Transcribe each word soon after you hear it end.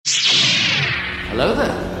Hello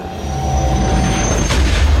there.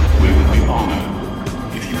 We would be honored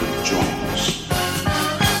if you would join us.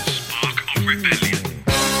 Spark of Rebellion.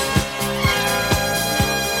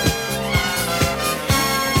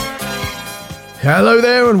 Hello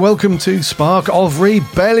there and welcome to Spark of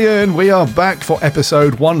Rebellion. We are back for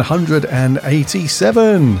episode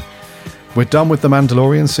 187. We're done with The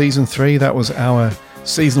Mandalorian Season 3. That was our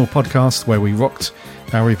seasonal podcast where we rocked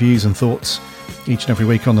our reviews and thoughts each and every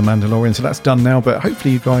week on The Mandalorian. So that's done now, but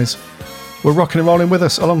hopefully you guys were rocking and rolling with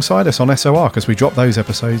us alongside us on SOR because we dropped those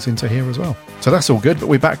episodes into here as well. So that's all good, but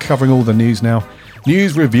we're back covering all the news now.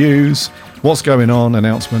 News, reviews, what's going on,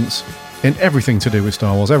 announcements, and everything to do with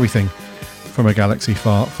Star Wars, everything from a galaxy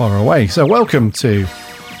far, far away. So welcome to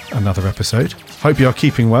another episode. Hope you're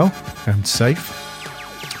keeping well and safe.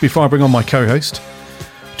 Before I bring on my co-host,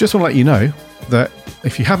 just want to let you know that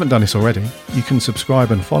if you haven't done this already, you can subscribe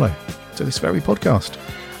and follow to this very podcast.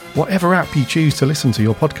 Whatever app you choose to listen to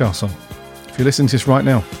your podcast on. If you're listening to this right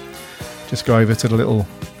now, just go over to the little,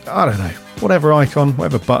 I don't know, whatever icon,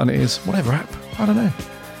 whatever button it is, whatever app, I don't know.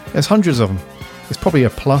 There's hundreds of them. There's probably a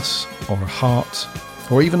plus or a heart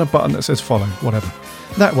or even a button that says follow, whatever.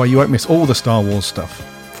 That way you won't miss all the Star Wars stuff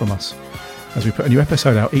from us as we put a new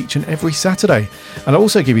episode out each and every Saturday. And I'll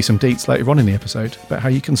also give you some deets later on in the episode about how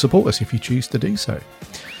you can support us if you choose to do so.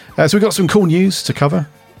 So we've got some cool news to cover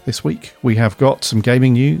this week. We have got some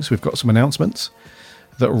gaming news. We've got some announcements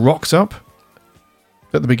that rocked up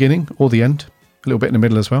at the beginning or the end, a little bit in the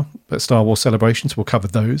middle as well. But Star Wars Celebrations, we'll cover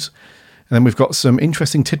those. And then we've got some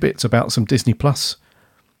interesting tidbits about some Disney Plus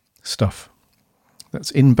stuff that's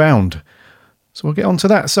inbound. So we'll get on to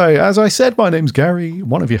that. So as I said, my name's Gary,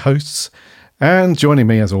 one of your hosts. And joining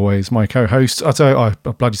me, as always, my co-host. I'll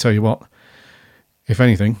bloody tell you what. If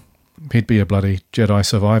anything, he'd be a bloody Jedi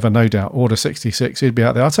survivor, no doubt. Order 66, he'd be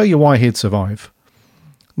out there. I'll tell you why he'd survive.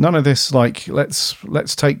 None of this, like, let's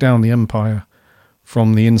take down the Empire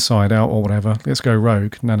from the inside out or whatever. Let's go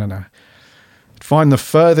rogue. No. Find the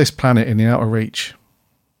furthest planet in the outer reach.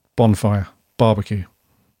 Bonfire. Barbecue.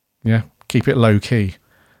 Yeah, keep it low-key.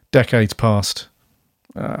 Decades passed.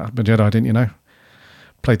 I'm a Jedi, didn't you know?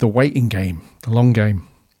 Played the waiting game, the long game.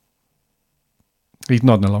 He's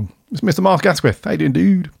nodding along. It's Mr. Mark Asquith. How you doing,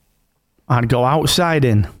 dude? I'd go outside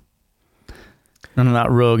in. None of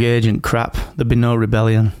that rogue agent crap. There'd be no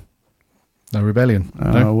rebellion. No rebellion?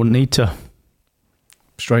 No? I wouldn't need to.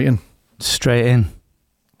 Straight in? Straight in.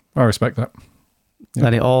 I respect that. Yeah.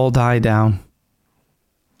 Let it all die down.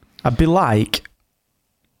 I'd be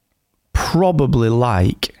probably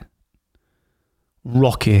like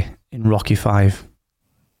Rocky in Rocky 5.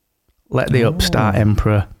 Let the upstart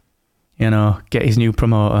emperor, get his new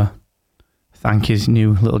promoter, thank his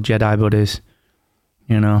new little Jedi buddies,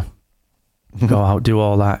 go out, do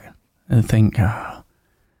all that, and think,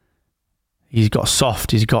 he's got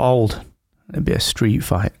soft, he's got old. It'd be a street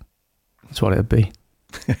fight. That's what it'd be.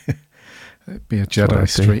 It'd be a Jedi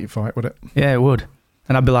street fight, would it? Yeah, it would.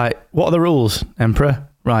 And I'd be like, what are the rules, Emperor?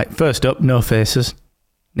 Right, first up, no faces.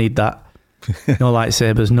 Need that. No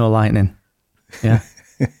lightsabers, no lightning. Yeah.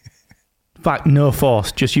 In fact, no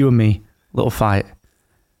force, just you and me. Little fight.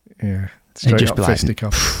 Yeah. Straight up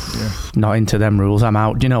fisticuff. Yeah. Not into them rules. I'm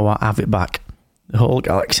out. Do you know what? Have it back. The whole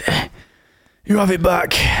galaxy. You have it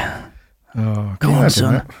back. Oh, go on,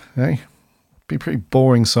 son. Hey, be a pretty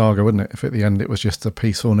boring saga, wouldn't it? If at the end it was just a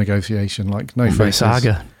peaceful negotiation, like no faces.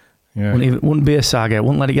 Saga. Yeah. Wouldn't be a saga.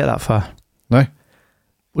 Wouldn't let it get that far. No.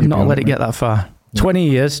 Would not let it get that far. Yeah. 20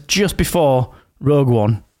 years just before Rogue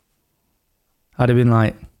One, I'd have been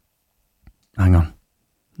like, hang on,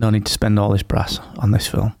 no need to spend all this brass on this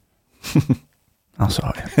film. I'll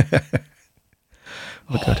sort it.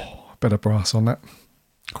 We're good. Better brass on that.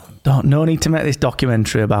 No need to make this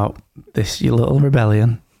documentary about this, your little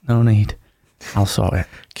rebellion. No need. I'll sort it.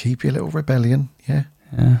 Keep your little rebellion, yeah.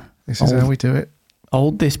 This is how we do it.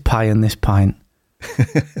 Hold this pie and this pint.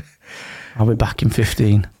 I'll be back in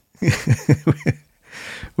 15.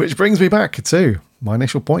 Which brings me back to my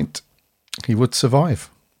initial point. He would survive.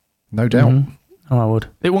 No doubt. Mm-hmm. Oh, I would.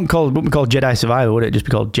 It wouldn't be called Jedi Survivor, would it? Just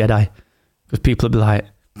be called Jedi. Because people would be like,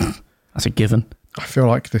 that's a given. I feel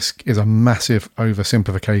like this is a massive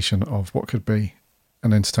oversimplification of what could be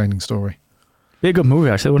an entertaining story. Be a good movie,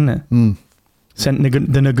 actually, wouldn't it? Mm. Sent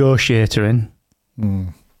the negotiator in.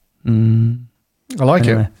 I like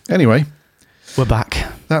it. Anyway. We're back.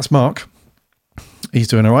 That's Mark. He's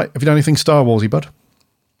doing all right. Have you done anything Star Warsy, bud?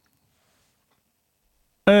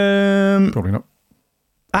 Probably not.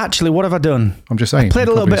 Actually, what have I done? I'm just saying. I played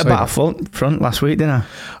a little bit of Battlefront last week, didn't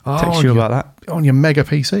I? Text you about that. On your Mega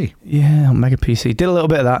PC? Yeah, on Mega PC. Did a little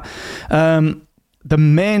bit of that. The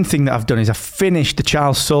main thing that I've done is I finished the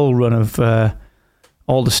Child Soul run of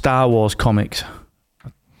all the Star Wars comics.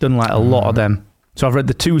 I've done like a lot of them. So I've read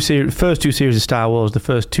the first 2 series of Star Wars, the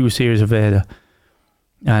first 2 series of Vader,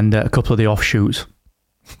 and a couple of the offshoots.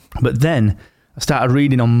 But then I started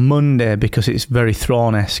reading on Monday, because it's very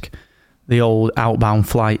Thrawn-esque, the old Outbound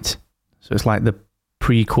Flight. So it's like the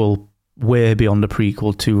prequel, way beyond the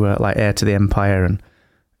prequel to like Heir to the Empire, and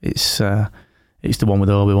it's the one with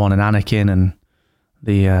Obi-Wan and Anakin and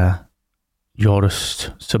the Yoda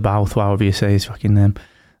Sabaoth, however you say his fucking name.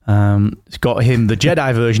 It's got him, the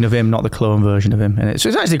Jedi version of him, not the clone version of him. And it's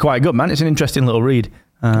actually quite good, man. It's an interesting little read.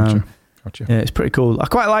 Gotcha. Yeah, it's pretty cool. I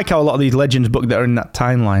quite like how a lot of these Legends books that are in that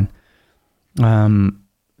timeline,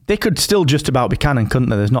 they could still just about be canon, couldn't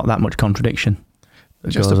they? There's not that much contradiction.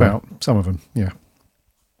 Just about, some of them, yeah.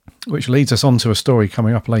 Which leads us on to a story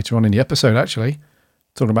coming up later on in the episode, actually.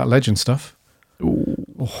 Talking about Legend stuff.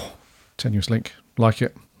 Oh, tenuous link. Like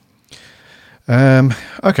it.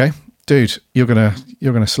 Okay. Dude, you're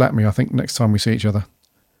gonna slap me, I think, next time we see each other.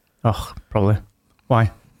 Oh, probably.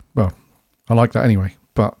 Why? Well, I like that anyway,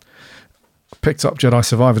 but I picked up Jedi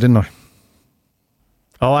Survivor, didn't I?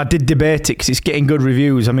 Oh, I did debate it because it's getting good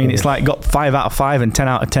reviews. I mean, it's like got 5 out of 5 and 10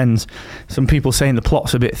 out of 10s. Some people saying the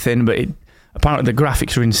plot's a bit thin, but apparently the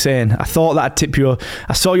graphics are insane. I thought that'd tip you.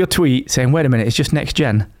 I saw your tweet saying, "Wait a minute, it's just next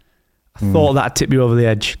gen." I thought that'd tip you over the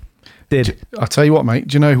edge. Did I'll tell you what, mate?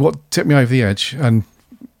 Do you know what tipped me over the edge? And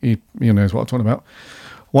you knows what I'm talking about.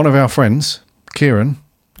 One of our friends, Kieran,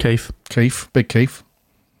 Keith, Big Keith,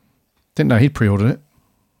 didn't know he'd pre-ordered it.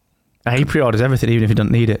 He pre-orders everything, even if he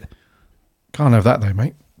doesn't need it. Can't have that though,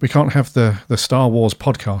 mate. We can't have the Star Wars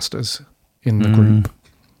podcasters in the group,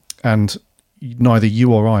 and neither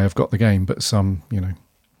you or I have got the game, but some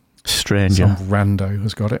stranger, some rando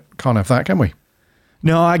has got it. Can't have that, can we?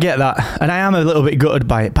 No, I get that, and I am a little bit gutted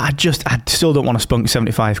by it, but I still don't want to spunk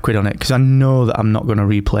 75 quid on it, because I know that I'm not going to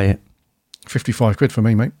replay it. 55 quid for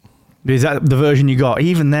me, mate. Is that the version you got?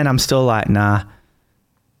 Even then, I'm still like, nah.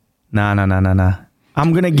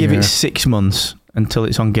 I'm going to give it 6 months until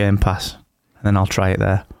it's on Game Pass, and then I'll try it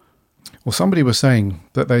there. Well, somebody was saying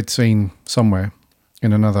that they'd seen somewhere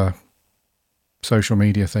in another social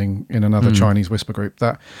media thing, in another Chinese whisper group,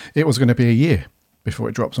 that it was going to be a year before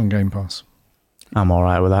it drops on Game Pass. I'm all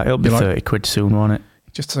right with that. It'll be 30 quid soon, won't it?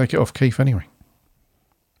 Just to take it off Keith anyway.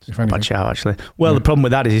 Bad shout, actually. Well, the problem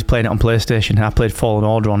with that is he's playing it on PlayStation, and I played Fallen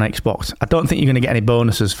Order on Xbox. I don't think you're going to get any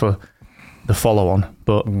bonuses for the follow-on,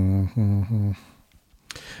 but...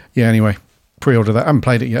 Yeah, anyway, pre-order that. I haven't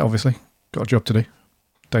played it yet, obviously. Got a job to do.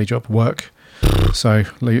 Day job, work. So,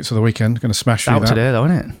 leave it to the weekend. Going to smash through that. Out today, though,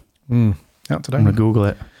 isn't it? Out today. I'm going to Google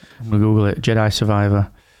it. Jedi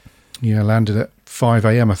Survivor. Yeah, landed at 5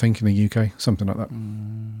 a.m, I think, in the UK. Something like that.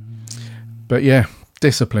 But yeah,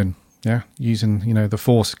 discipline. Yeah, using, the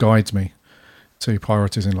Force guides me to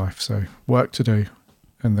priorities in life. So, work to do,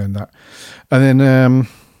 and then that. And then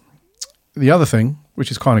the other thing, which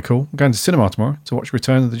is kind of cool, I'm going to cinema tomorrow to watch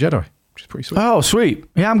Return of the Jedi, which is pretty sweet. Oh, sweet.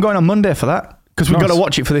 Yeah, I'm going on Monday for that. Because we've got to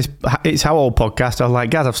watch it for this It's How Old podcast. I was like,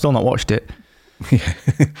 guys, I've still not watched it.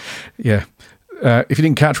 Yeah. If you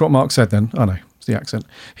didn't catch what Mark said then, I know, it's the accent.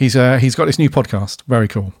 He's got this new podcast. Very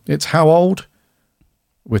cool. It's How Old?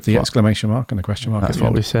 With the exclamation mark and the question mark. That's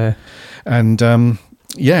what we say. And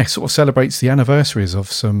sort of celebrates the anniversaries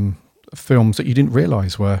of some films that you didn't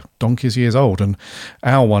realise were donkey's years old. And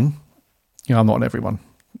our one, I'm not on every one.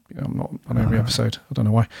 I'm not on every episode. I don't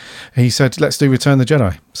know why. He said, let's do Return the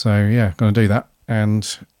Jedi. So, yeah, going to do that. And,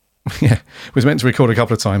 was meant to record a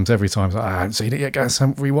couple of times. Every time, I was like, I haven't seen it yet, guys. I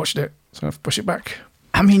haven't rewatched it. So I have to push it back.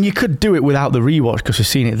 I mean, you could do it without the rewatch because we've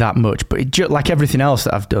seen it that much. But like everything else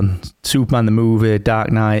that I've done, Superman the movie,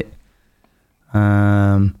 Dark Knight,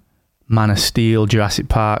 Man of Steel, Jurassic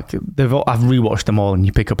Park, I've rewatched them all, and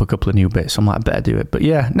you pick up a couple of new bits. So I'm like, I better do it. But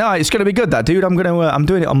yeah, no, it's going to be good, that, dude. I'm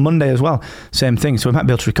doing it on Monday as well. Same thing. So we might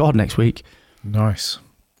be able to record next week. Nice.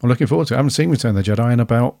 I'm looking forward to it. I haven't seen Return of the Jedi in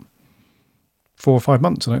about 4 or 5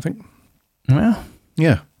 months, I don't think. Well,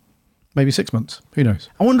 yeah, maybe 6 months. Who knows?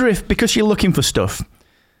 I wonder if, because you're looking for stuff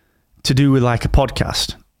to do with like a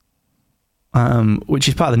podcast, which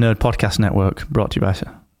is part of the Nerd Podcast Network, brought to you by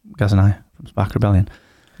Gaz and I from Spark Rebellion.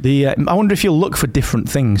 I wonder if you'll look for different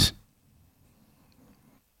things.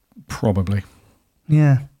 Probably.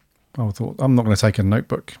 Yeah. I'm not going to take a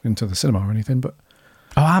notebook into the cinema or anything, but...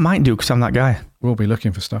 Oh, I might do, because I'm that guy. We'll be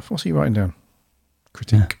looking for stuff. What's he writing down?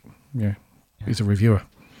 Critique. Yeah. He's a reviewer.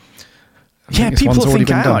 Yeah, people think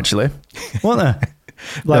I am, actually. Won't they?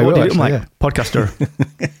 Like, what do you do? I'm like, podcaster.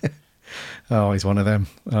 Oh, he's one of them.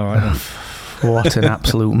 All right. What an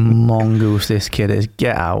absolute mongoose this kid is.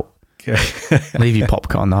 Get out. Okay. Leave your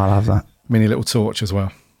popcorn, though. I'll have that. Mini little torch as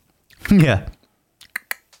well. Yeah.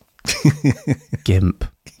 Gimp.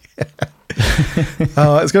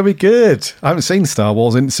 Oh, it's going to be good. I haven't seen Star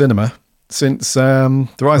Wars in cinema since The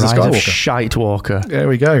Rise of Skywalker. Shite Walker. There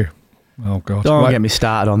we go. Oh, God. Don't get me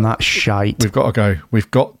started on that shite. We've got to go.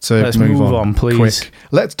 We've got to Let's move on, please. Quick.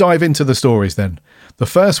 Let's dive into the stories then. The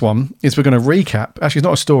first one is we're going to recap. Actually, it's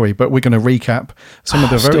not a story, but we're going to recap some of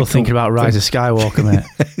the very Still thinking about Rise of Skywalker, mate.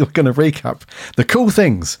 We're going to recap the cool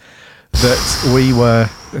things that we were,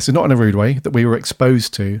 this is not in a rude way, that we were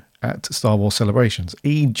exposed to at Star Wars Celebrations,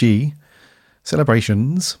 e.g.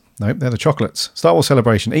 Celebrations. No, they're the chocolates. Star Wars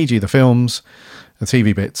Celebration, e.g. the films, the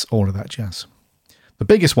TV bits, all of that jazz. The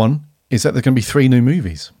biggest one is that there's going to be 3 new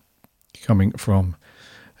movies coming from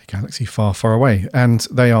a galaxy far, far away, and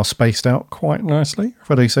they are spaced out quite nicely,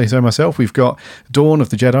 if I do say so myself. We've got Dawn of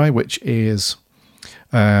the Jedi, which is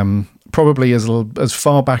probably as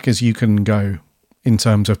far back as you can go in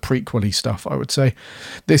terms of prequel-y stuff, I would say.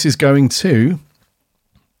 This is going to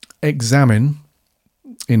examine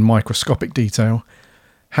in microscopic detail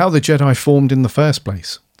how the Jedi formed in the first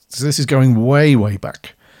place. So this is going way, way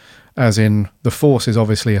back, as in the Force is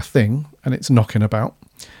obviously a thing and it's knocking about,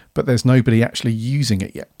 but there's nobody actually using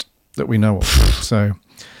it yet that we know of. So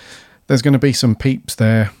there's going to be some peeps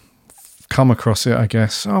there. Come across it, I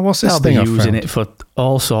guess. Oh, what's this thing I've found? They'll be using it for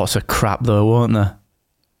all sorts of crap, though, won't they?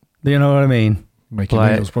 Do you know what I mean? Making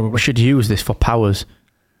meals, probably. We should use this for powers.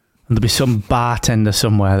 And there'll be some bartender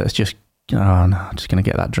somewhere that's just, oh no, I'm just going to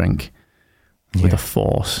get that drink with a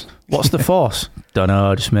Force. What's the Force? Don't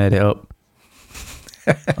know, I just made it up.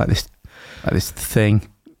 like this thing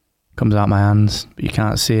comes out my hands, but you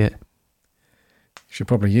can't see it. Should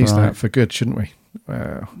probably use that for good, shouldn't we?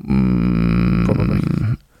 Probably.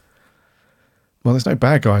 Well, there's no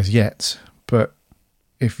bad guys yet, but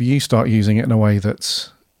if you start using it in a way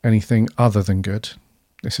that's anything other than good,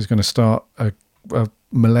 this is going to start a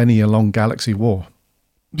millennia-long galaxy war.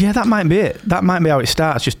 Yeah, that might be it. That might be how it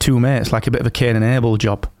starts, just 2 mates, like a bit of a Cain and Abel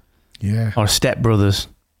job. Yeah. Or Step Brothers.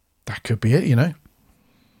 That could be it, you know.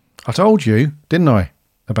 I told you, didn't I,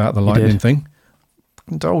 about the lightning thing?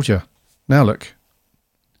 I told you. Now look.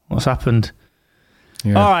 What's happened?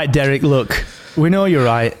 Yeah. All right, Derek, look. We know you're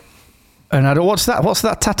right. And I don't, what's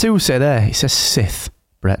that tattoo say there? It says Sith,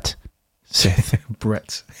 Brett. Sith.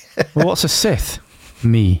 Brett. Well, what's a Sith?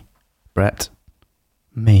 Me, Brett.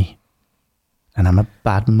 Me. And I'm a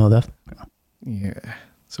bad mother. Yeah.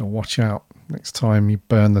 So watch out next time you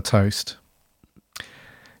burn the toast.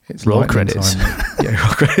 It's roll lightning credits. time. Yeah,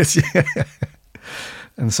 roll credits. Yeah.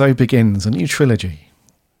 And so begins a new trilogy.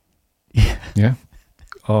 Yeah.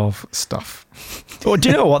 Of stuff. Well, do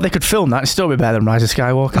you know what? They could film that and still be better than Rise of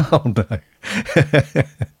Skywalker. Oh, no.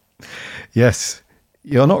 Yes.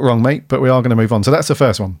 You're not wrong, mate, but we are going to move on. So that's the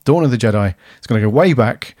first one. Dawn of the Jedi. It's going to go way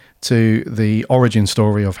back to the origin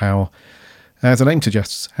story of how, as the name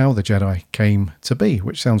suggests, how the Jedi came to be,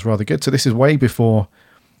 which sounds rather good. So this is way before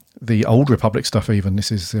the Old Republic stuff even.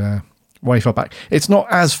 This is way far back. It's not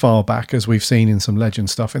as far back as we've seen in some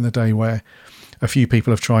legend stuff in the day where a few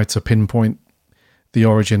people have tried to pinpoint the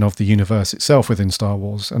origin of the universe itself within Star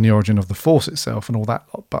Wars and the origin of the Force itself and all that,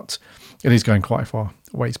 but it is going quite far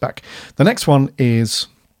ways back. The next one is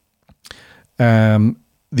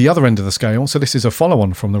the other end of the scale. So this is a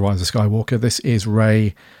follow-on from The Rise of Skywalker. This is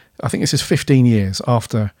Rey. I think this is 15 years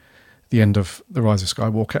after the end of The Rise of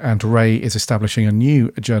Skywalker, and Rey is establishing a new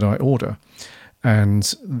Jedi Order.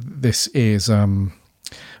 And this is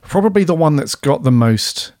probably the one that's got the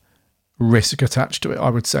most risk attached to it, I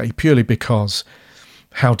would say, purely because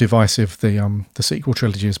how divisive the sequel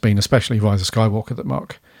trilogy has been, especially Rise of Skywalker, that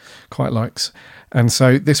Mark quite likes. And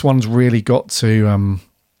so this one's really got to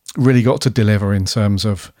deliver in terms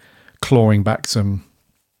of clawing back some,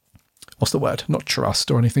 what's the word? Not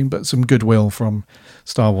trust or anything, but some goodwill from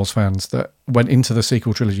Star Wars fans that went into the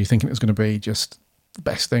sequel trilogy thinking it was going to be just the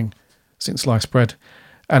best thing since sliced bread,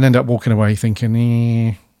 and end up walking away thinking,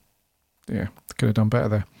 yeah, could have done better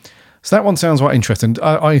there. So that one sounds quite interesting.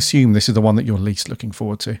 I assume this is the one that you're least looking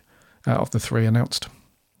forward to out of the 3 announced,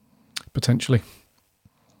 potentially.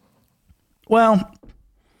 Well,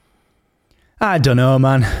 I don't know,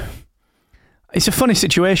 man. It's a funny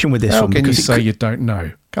situation with this How one. can you say you don't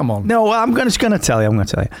know? Come on. No, I'm just going to tell you.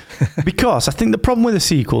 Because I think the problem with the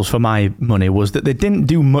sequels, for my money, was that they didn't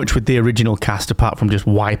do much with the original cast apart from just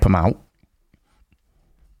wipe them out.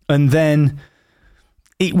 And then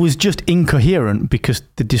it was just incoherent because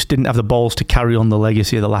they just didn't have the balls to carry on the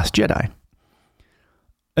legacy of The Last Jedi.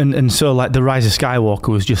 And so, like, The Rise of Skywalker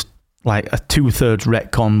was just like a 2/3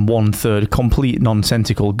 retcon, 1/3 complete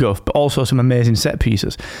nonsensical guff, but also some amazing set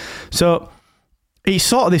pieces. So it's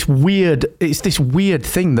sort of this weird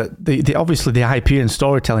thing that the obviously the IP and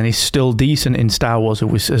storytelling is still decent in Star Wars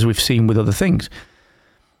as we've seen with other things.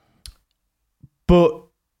 But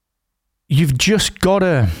you've just got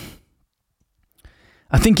to,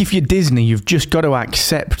 I think if you're Disney, you've just got to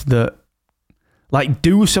accept that, like,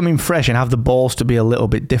 do something fresh and have the balls to be a little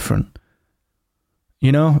bit different.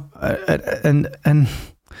 You know? And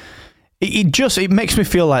it makes me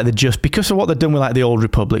feel like because of what they've done with like the Old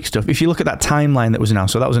Republic stuff. If you look at that timeline that was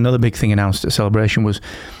announced, so that was another big thing announced at Celebration, was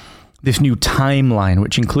this new timeline,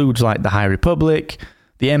 which includes like the High Republic,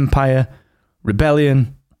 the Empire,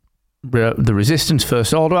 Rebellion, the Resistance,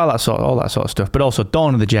 First Order, all that sort of stuff, but also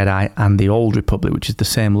Dawn of the Jedi and the Old Republic, which is the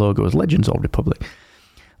same logo as Legends Old Republic.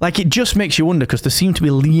 Like, it just makes you wonder, because they seem to be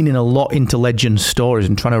leaning a lot into Legends stories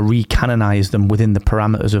and trying to recanonize them within the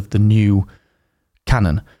parameters of the new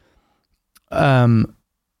canon.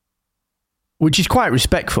 Which is quite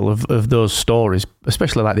respectful of those stories,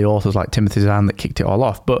 especially like the authors like Timothy Zahn that kicked it all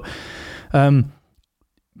off. But I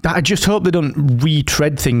just hope they don't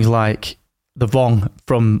retread things like the Vong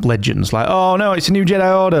from Legends. Like, oh no, it's a new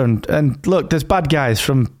Jedi Order, and look, there's bad guys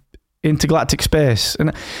from intergalactic space.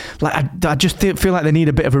 And like, I just feel like they need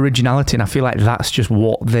a bit of originality, and I feel like that's just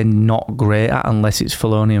what they're not great at unless it's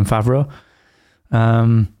Filoni and Favreau.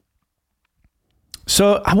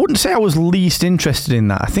 So I wouldn't say I was least interested in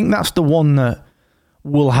that. I think that's the one that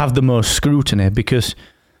will have the most scrutiny, because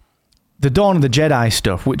the Dawn of the Jedi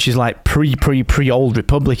stuff, which is like pre-Old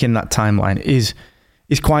Republic in that timeline, is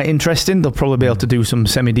quite interesting. They'll probably be able to do some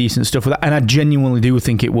semi-decent stuff with that. And I genuinely do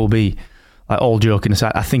think it will be, like, all joking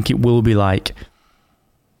aside, I think it will be like,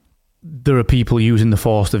 there are people using the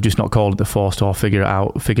Force, they've just not called it the Force, or figured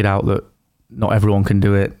out that not everyone can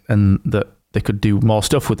do it, and that they could do more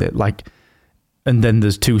stuff with it. Like, and then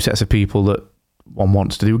there's two sets of people that one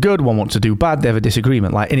wants to do good, one wants to do bad. They have a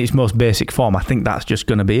disagreement, like in its most basic form. I think that's just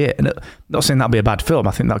going to be it. And I'm not saying that'd be a bad film.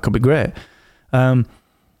 I think that could be great. And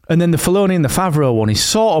then the Filoni and the Favreau one is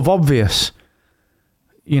sort of obvious.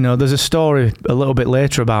 You know, there's a story a little bit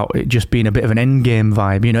later about it just being a bit of an endgame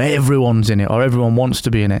vibe. You know, everyone's in it, or everyone wants to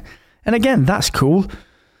be in it. And again, that's cool.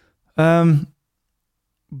 But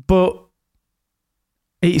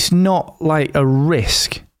it's not like a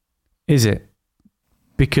risk, is it?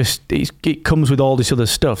 Because it comes with all this other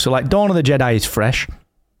stuff. So like Dawn of the Jedi is fresh.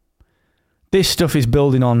 This stuff is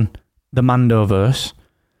building on the Mandoverse.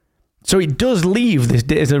 So it does leave this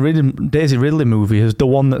Daisy Ridley movie as the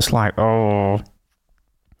one that's like, oh,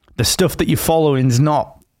 the stuff that you're following is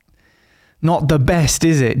not the best,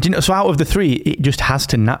 is it? Do you know? So out of the three, it just has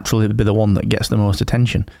to naturally be the one that gets the most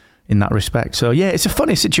attention in that respect. So yeah, it's a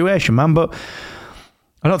funny situation, man. But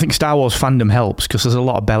I don't think Star Wars fandom helps, because there's a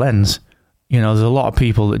lot of bell ends. You know, there's a lot of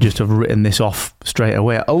people that just have written this off straight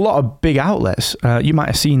away. A lot of big outlets. You might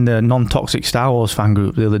have seen the Non-Toxic Star Wars fan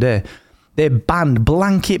group the other day. They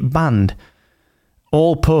blanket banned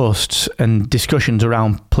all posts and discussions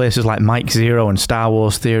around places like Mike Zero and Star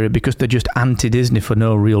Wars Theory, because they're just anti-Disney for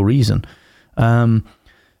no real reason.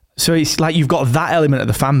 So it's like you've got that element of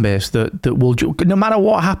the fan base that will, no matter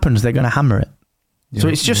what happens, they're going to hammer it. Yeah, so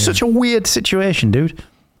it's just such a weird situation, dude.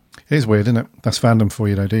 It is weird, isn't it? That's fandom for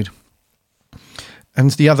you, though, dude. And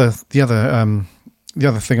the other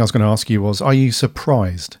thing I was going to ask you was, are you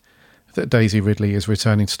surprised that Daisy Ridley is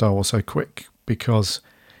returning to Star Wars so quick? Because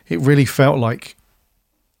it really felt like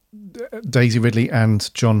Daisy Ridley and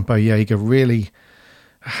John Boyega really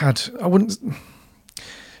had,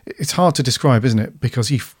 it's hard to describe, isn't it? Because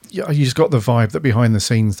you just got the vibe that behind the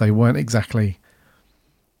scenes they weren't exactly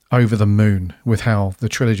over the moon with how the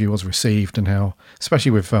trilogy was received, and how,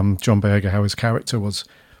 especially with John Boyega, how his character was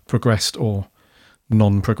progressed, or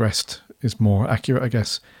non-progressed is more accurate, I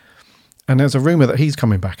guess. And there's a rumour that he's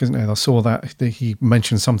coming back, isn't there? I saw that he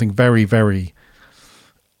mentioned something very, very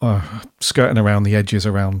skirting around the edges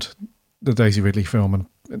around the Daisy Ridley film.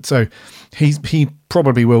 And so he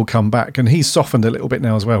probably will come back. And he's softened a little bit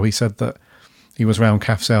now as well. He said that he was round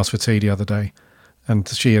Kath's house for tea the other day, and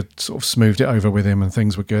she had sort of smoothed it over with him, and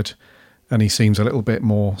things were good. And he seems a little bit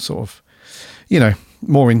more sort of, you know,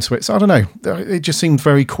 more into it. So I don't know. It just seemed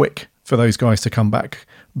very quick for those guys to come back,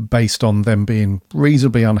 based on them being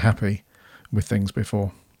reasonably unhappy with things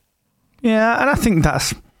before. Yeah, and I think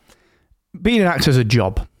that's, being an actor is a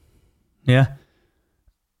job. Yeah.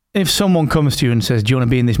 If someone comes to you and says, do you want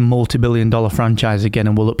to be in this multi-billion-dollar franchise again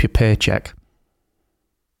and we'll up your paycheck?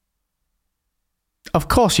 Of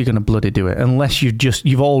course you're going to bloody do it, unless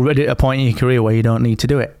you've already at a point in your career where you don't need to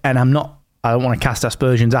do it. And I don't want to cast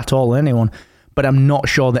aspersions at all on anyone, but I'm not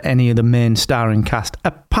sure that any of the main starring cast,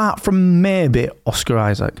 apart from maybe Oscar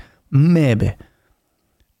Isaac, maybe,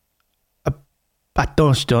 I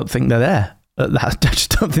don't think they're there I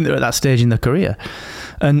just don't think they're at that stage in their career.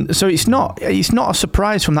 And so it's not a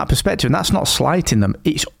surprise from that perspective, and that's not slighting them.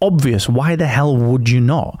 It's obvious. Why the hell would you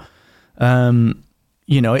not?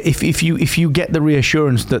 If you get the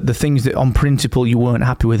reassurance that the things that on principle you weren't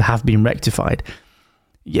happy with have been rectified,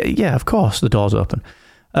 yeah, of course the door's open.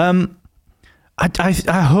 I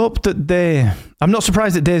hope that I'm not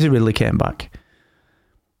surprised that Daisy Ridley came back,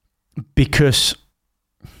 because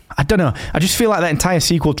I don't know. I just feel like that entire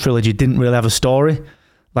sequel trilogy didn't really have a story.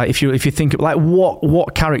 Like if you think like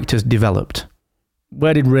what characters developed,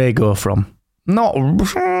 where did Rey go from? She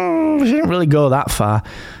didn't really go that far.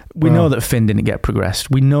 We know that Finn didn't get progressed.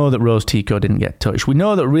 We know that Rose Tico didn't get touched. We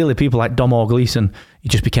know that really people like Domhnall Gleeson, he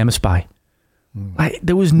just became a spy. Like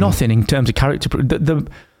there was nothing in terms of character.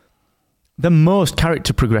 The most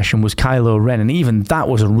character progression was Kylo Ren, and even that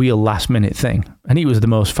was a real last minute thing. And he was the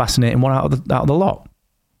most fascinating one out of the lot.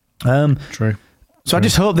 True. So I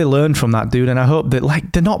just hope they learn from that dude, and I hope that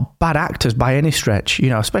they're not bad actors by any stretch,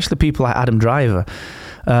 especially people like Adam Driver,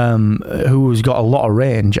 who's got a lot of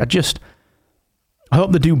range. I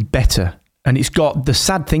hope they do better. And the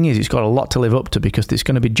sad thing is, it's got a lot to live up to, because it's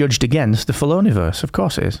going to be judged against the Filoniverse. Of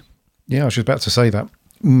course it is. Yeah, I was just about to say that.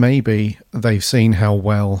 Maybe they've seen how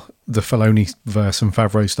well the Filoniverse and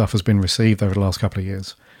Favreau stuff has been received over the last couple of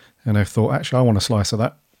years, and they've thought, actually, I want a slice of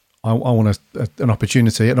that. I want an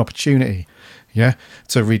opportunity, yeah,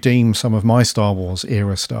 to redeem some of my Star Wars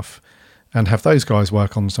era stuff and have those guys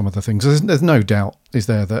work on some of the things. There's no doubt, is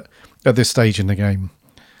there, that at this stage in the game,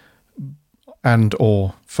 and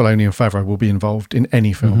or Filoni and Favreau will be involved in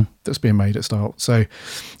any film that's being made at Star Wars. So,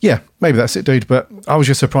 yeah, maybe that's it, dude. But I was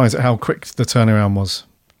just surprised at how quick the turnaround was.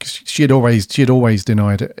 She had always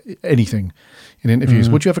denied anything in interviews.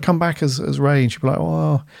 Would you ever come back as Rey? And she'd be like,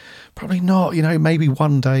 "Oh, probably not. Maybe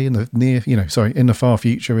one day in the far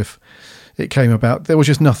future, if it came about." There was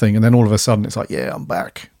just nothing, and then all of a sudden, it's like, "Yeah, I'm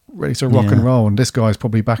back, ready to rock and roll." And this guy's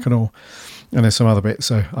probably back and all. And there's some other bits,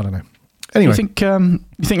 so I don't know. Anyway, you think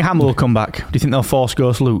Hamill will come back? Do you think they'll Force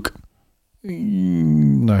Ghost Luke?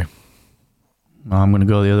 No. I'm going to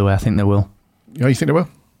go the other way. I think they will. Oh, you think they will?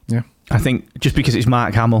 Yeah. I think just because it's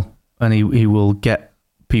Mark Hamill, and he will get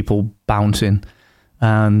people bouncing.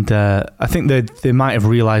 And I think they might have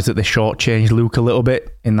realised that they shortchanged Luke a little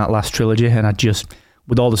bit in that last trilogy. And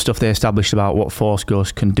with all the stuff they established about what Force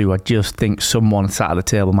Ghost can do, I just think someone sat at the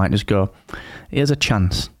table might just go, here's a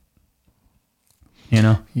chance.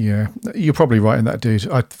 Yeah, you're probably right in that, dude.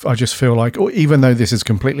 I just feel like, even though this is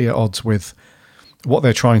completely at odds with what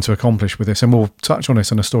they're trying to accomplish with this, and we'll touch on this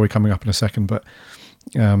in a story coming up in a second, but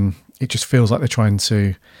it just feels like they're trying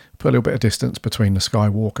to put a little bit of distance between the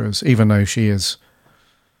Skywalkers, even though she is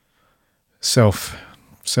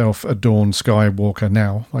self-adorned Skywalker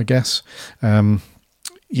now, I guess.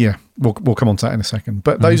 We'll come on to that in a second.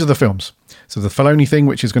 But those are the films. So the Filoni thing,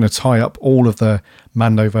 which is going to tie up all of the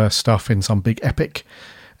Mandoverse stuff in some big epic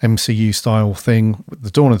MCU style thing, the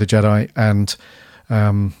Dawn of the Jedi and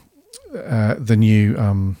the new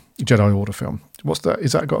Jedi Order film. What's that?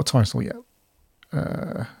 Is that got a title yet?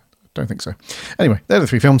 Don't think so. Anyway, they're the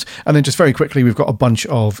three films. And then just very quickly, we've got a bunch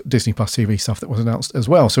of Disney Plus TV stuff that was announced as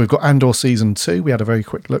well. So we've got Andor Season 2. We had a very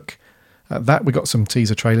quick look at that. We got some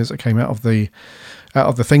teaser trailers that came out of the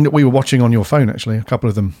thing that we were watching on your phone, actually, a couple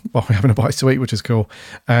of them while we're having a bite to eat, which is cool.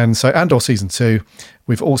 And so Andor Season 2,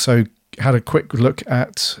 we've also had a quick look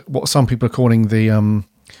at what some people are calling the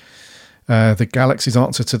galaxy's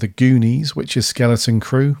answer to the Goonies, which is Skeleton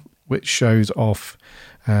Crew, which shows off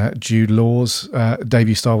Jude Law's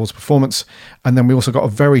debut Star Wars performance. And then we also got a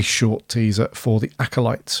very short teaser for The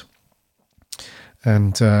Acolyte,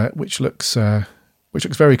 and which looks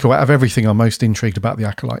very cool. Out of everything, I'm most intrigued about The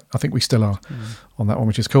Acolyte. I think we still are on that one,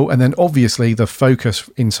 which is cool. And then obviously the focus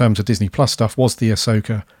in terms of Disney Plus stuff was the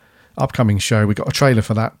Ahsoka upcoming show. We got a trailer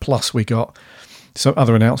for that, plus we got some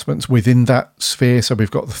other announcements within that sphere. So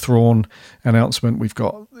we've got the Thrawn announcement, we've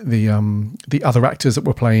got the other actors that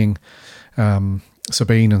were playing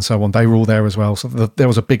Sabine and so on. They were all there as well. So there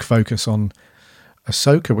was a big focus on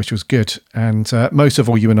Ahsoka, which was good. And most of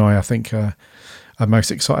all, you and I think, are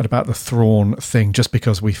most excited about the Thrawn thing, just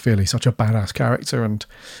because we feel he's such a badass character and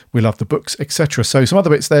we love the books, etc. So some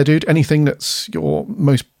other bits there, dude. Anything that's you're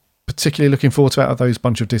most particularly looking forward to out of those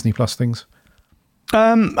bunch of Disney Plus things?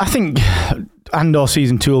 I think Andor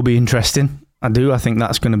Season 2 will be interesting. I think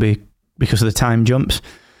that's going to be because of the time jumps.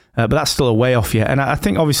 But that's still a way off yet. And I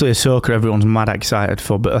think obviously Ahsoka everyone's mad excited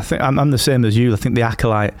for, but I think I'm the same as you. I think The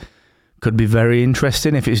Acolyte could be very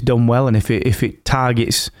interesting if it's done well, and if it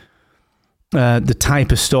targets the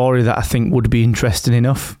type of story that I think would be interesting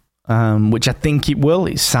enough, which I think it will.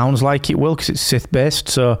 It sounds like it will because it's Sith based.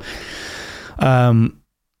 So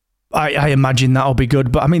I imagine that'll be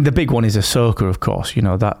good. But I mean, the big one is Ahsoka, of course. You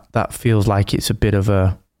know, that feels like it's a bit of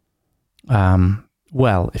a...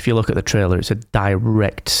 well, if you look at the trailer, it's a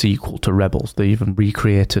direct sequel to Rebels. They even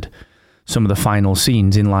recreated some of the final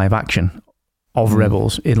scenes in live action of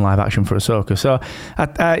Rebels in live action for Ahsoka. So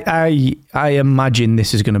I imagine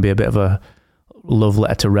this is going to be a bit of a love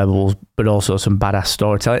letter to Rebels, but also some badass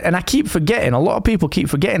storytelling. And I keep forgetting, a lot of people keep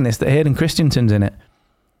forgetting this, that Hayden Christensen's in it.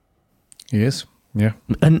 He is, yeah.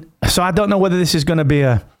 And so I don't know whether this is going to be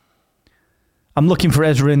I'm looking for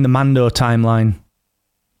Ezra in the Mando timeline,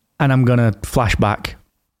 and I'm going to flash back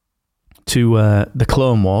to the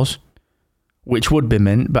Clone Wars, which would be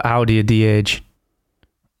mint, but how do you de-age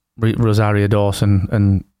Rosario Dawson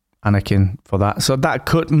and Anakin for that? So that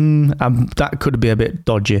could be a bit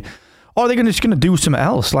dodgy. Or are they just going to do something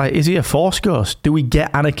else? Like, is he a Force ghost? Do we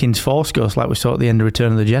get Anakin's Force ghost like we saw at the end of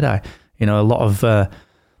Return of the Jedi? You know, a lot of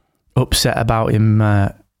upset about him,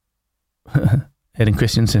 Hayden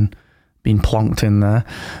Christensen being plonked in there.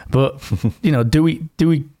 But you know, do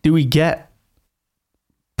we get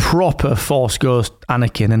proper Force ghost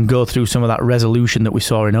Anakin and go through some of that resolution that we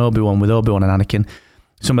saw in Obi-Wan with Obi-Wan and Anakin?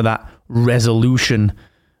 Some of that resolution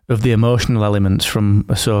of the emotional elements from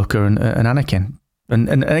Ahsoka and Anakin.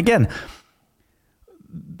 And again,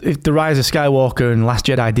 if The Rise of Skywalker and Last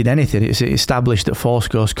Jedi did anything, it's established that Force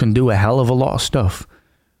Ghosts can do a hell of a lot of stuff.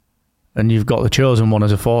 And you've got the Chosen One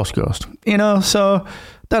as a Force Ghost. You know, so,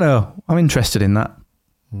 don't know. I'm interested in that.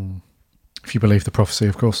 If you believe the prophecy,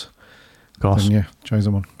 of course. Of course. Then, yeah,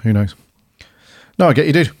 Chosen One. Who knows? No, I get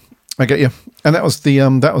you, dude. I get you. And that was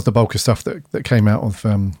the bulk of stuff that came out of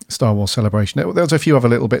Star Wars Celebration. There was a few other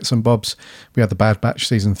little bits and bobs. We had the Bad Batch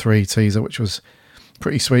Season 3 teaser, which was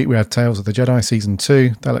pretty sweet. We had Tales of the Jedi Season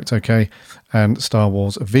 2. That looked okay. And Star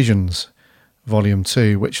Wars Visions Volume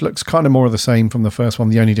 2, which looks kind of more of the same from the first one.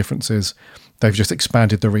 The only difference is they've just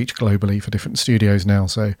expanded the reach globally for different studios now.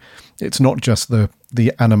 So it's not just the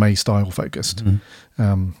anime style focused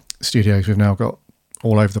studios we've now got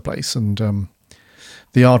all over the place. And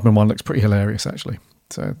the Aardman one looks pretty hilarious, actually.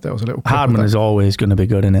 So that was a little... Aardman is always going to be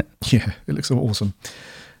good, isn't it? Yeah, it looks awesome.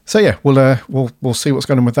 So yeah, we'll see what's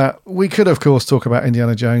going on with that. We could, of course, talk about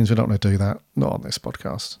Indiana Jones. We're not going to do that. Not on this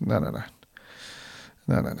podcast. No.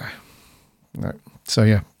 So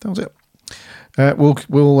yeah, that was it.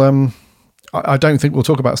 I don't think we'll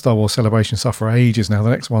talk about Star Wars Celebration stuff for ages now. The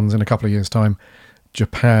next one's in a couple of years' time,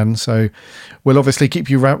 Japan. So we'll obviously keep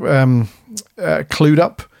you clued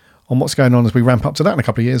up on what's going on as we ramp up to that in a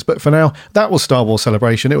couple of years. But for now, that was Star Wars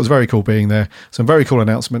Celebration. It was very cool being there. Some very cool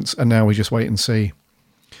announcements. And now we just wait and see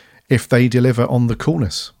if they deliver on the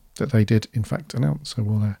coolness that they did, in fact, announce. So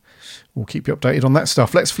we'll keep you updated on that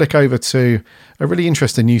stuff. Let's flick over to a really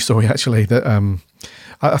interesting news story, actually, that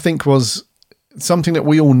I think was something that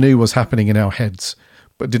we all knew was happening in our heads,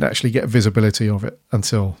 but didn't actually get visibility of it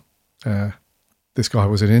until this guy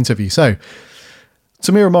was in an interview. So,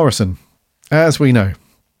 Tamira Morrison, as we know,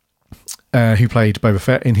 who played Boba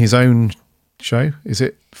Fett in his own show, is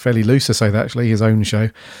it fairly loose to say that, actually, his own show,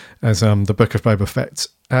 as the Book of Boba Fett,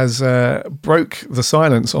 has broke the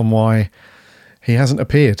silence on why he hasn't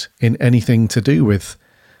appeared in anything to do with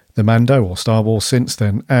the Mando or Star Wars since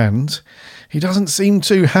then, and he doesn't seem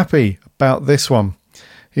too happy about this one.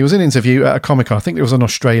 He was in an interview at a Comic-Con. I think it was an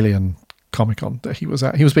Australian Comic-Con that he was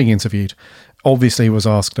at. He was being interviewed. Obviously was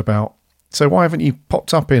asked about, so why haven't you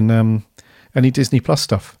popped up in any Disney Plus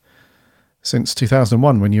stuff since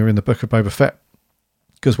 2001 when you were in the Book of Boba Fett?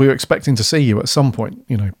 Because we were expecting to see you at some point,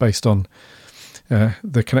 you know, based on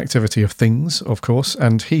the connectivity of things, of course.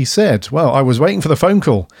 And he said, well, I was waiting for the phone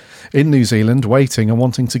call in New Zealand, waiting and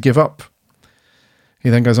wanting to give up. He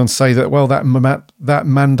then goes on to say that, well, that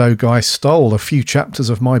Mando guy stole a few chapters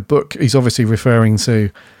of my book. He's obviously referring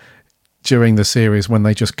to during the series when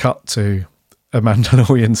they just cut to a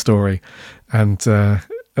Mandalorian story and took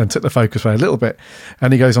the focus away a little bit.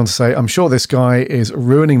 And he goes on to say, I'm sure this guy is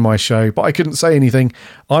ruining my show, but I couldn't say anything.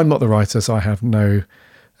 I'm not the writer, so I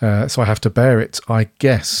have to bear it, I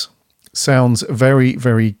guess. Sounds very,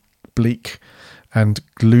 very bleak and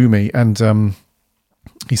gloomy. And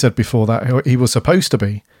he said before that he was supposed to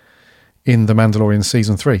be in The Mandalorian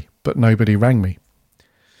Season 3, but nobody rang me,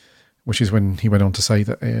 which is when he went on to say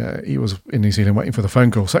that he was in New Zealand waiting for the phone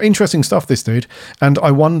call. So interesting stuff, this dude. And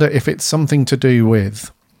I wonder if it's something to do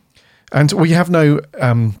with... And we have no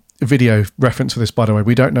video reference for this, by the way.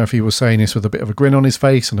 We don't know if he was saying this with a bit of a grin on his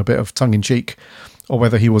face and a bit of tongue-in-cheek, or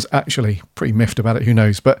whether he was actually pretty miffed about it. Who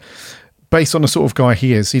knows? But based on the sort of guy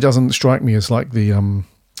he is, he doesn't strike me as like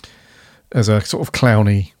as a sort of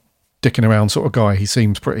clowny, dicking around sort of guy. He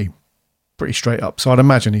seems pretty straight up. So I'd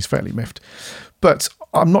imagine he's fairly miffed. But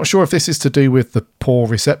I'm not sure if this is to do with the poor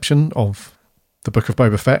reception of the Book of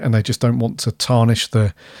Boba Fett, and they just don't want to tarnish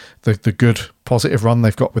the good, positive run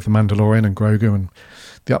they've got with The Mandalorian and Grogu and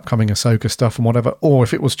the upcoming Ahsoka stuff and whatever, or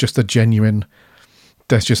if it was just a genuine,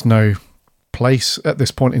 there's just no place at this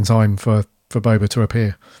point in time for Boba to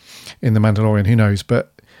appear in The Mandalorian. Who knows?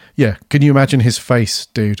 But yeah, can you imagine his face,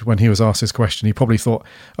 dude, when he was asked this question? He probably thought,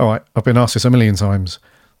 all right, I've been asked this a million times.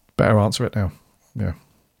 Better answer it now. Yeah.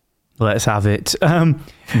 Let's have it.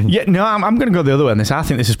 Yeah, no, I'm going to go the other way on this. I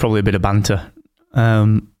think this is probably a bit of banter.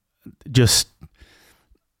 Just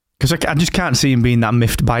because I just can't see him being that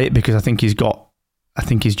miffed by it, because I think he's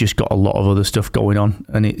just got a lot of other stuff going on,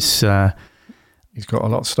 and it's he's got a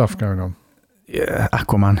lot of stuff going on. Yeah,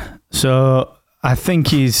 Aquaman. So I think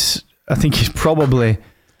he's probably,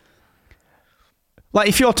 like,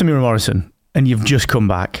 if you're Tamira Morrison and you've just come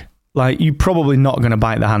back, like, you're probably not going to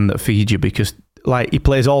bite the hand that feeds you, because, like, he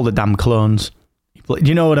plays all the damn clones. Do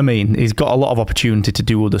you know what I mean? He's got a lot of opportunity to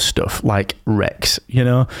do other stuff, like Rex, you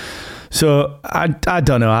know? So I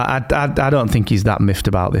don't know. I don't think he's that miffed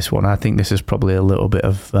about this one. I think this is probably a little bit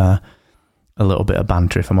of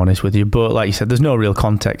banter, if I'm honest with you. But like you said, there's no real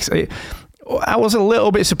context. I was a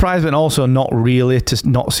little bit surprised, but also not really, to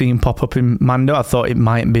not see him pop up in Mando. I thought it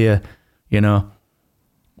might be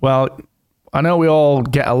well, I know we all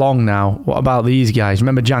get along now. What about these guys?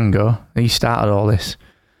 Remember Django? He started all this.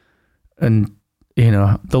 And,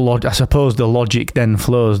 I suppose the logic then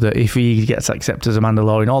flows that if he gets accepted as a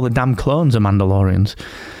Mandalorian, all the damn clones are Mandalorians.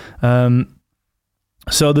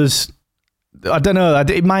 So there's, I don't know,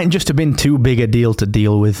 it might just have been too big a deal to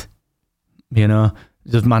deal with.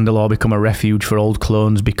 Does Mandalore become a refuge for old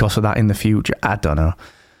clones because of that in the future? I don't know.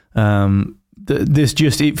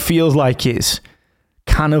 It feels like it's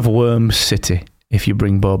Can of Worms City if you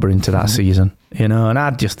bring Boba into that season, and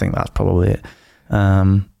I just think that's probably it.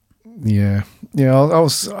 Yeah.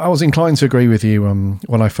 I was inclined to agree with you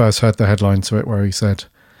when I first heard the headline to it, where he said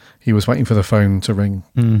he was waiting for the phone to ring.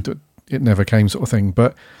 It never came, sort of thing.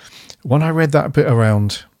 But when I read that bit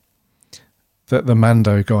around that the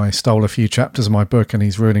Mando guy stole a few chapters of my book and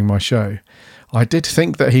he's ruining my show, I did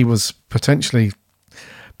think that he was potentially,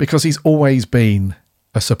 because he's always been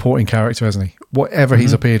a supporting character, hasn't he? Whatever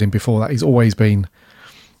he's appeared in before that, he's always been,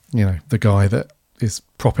 the guy that is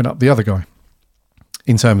propping up the other guy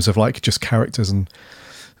in terms of like just characters and,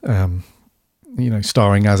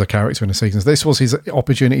 starring as a character in the seasons. This was his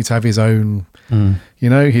opportunity to have his own,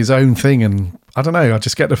 his own thing. And I don't know, I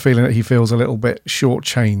just get the feeling that he feels a little bit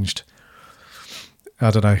shortchanged. I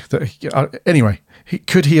don't know. Anyway,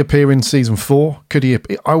 could he appear in season 4? Could he?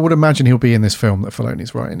 I would imagine he'll be in this film that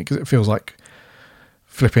Filoni's writing, because it feels like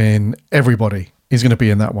flipping everybody is going to be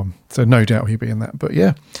in that one. So no doubt he'll be in that. But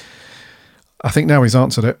yeah, I think now he's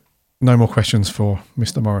answered it. No more questions for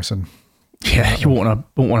Mr. Morrison. Yeah, you wouldn't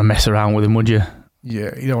want to mess around with him, would you?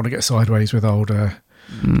 Yeah, you don't want to get sideways with old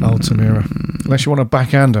Tamira, unless you want a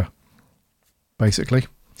backhander, basically.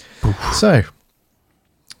 Oof. So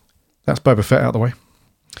that's Boba Fett out of the way.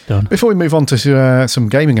 Done. Before we move on to some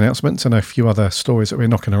gaming announcements and a few other stories that we're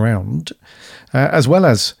knocking around, as well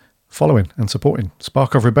as following and supporting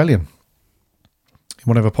Spark of Rebellion in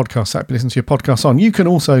whatever podcast app you listen to your podcasts on, you can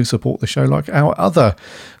also support the show like our other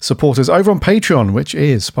supporters over on Patreon, which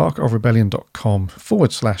is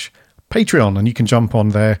sparkofrebellion.com/Patreon. And you can jump on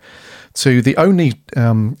there to the only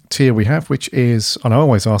tier we have, which is, and I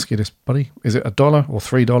always ask you this, buddy, is it $1 or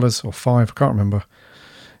 $3 or $5? I can't remember.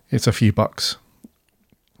 It's a few bucks.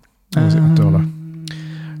 Or is it $1?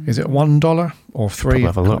 Is it $1 or $3? Probably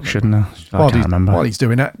have a look, shouldn't I? I can't remember. While he's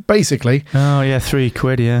doing that, basically. Oh yeah,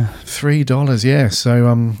 £3, yeah. $3, yeah.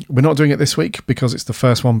 So we're not doing it this week because it's the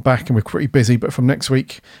first one back and we're pretty busy. But from next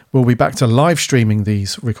week, we'll be back to live streaming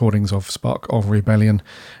these recordings of Spark of Rebellion,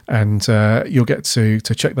 and you'll get to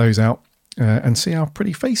check those out and see our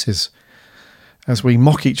pretty faces as we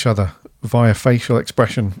mock each other via facial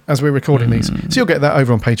expression as we're recording these. So you'll get that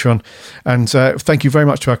over on Patreon. And thank you very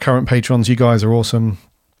much to our current patrons. You guys are awesome.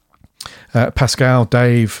 Pascal,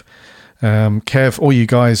 Dave, Kev, all you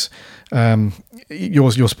guys,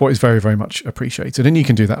 your support is very, very much appreciated. And you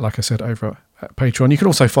can do that, like I said, over at Patreon. You can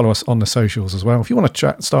also follow us on the socials as well. If you want to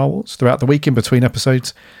chat Star Wars throughout the week in between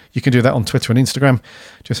episodes, you can do that on Twitter and Instagram.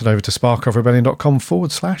 Just head over to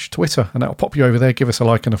sparkofrebellion.com/Twitter, and that'll pop you over there. Give us a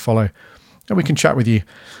like and a follow, and we can chat with you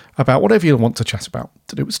about whatever you want to chat about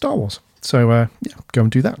to do with Star Wars. So yeah, go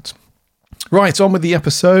and do that. Right, on with the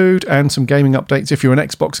episode and some gaming updates. If you're an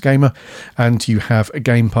Xbox gamer and you have a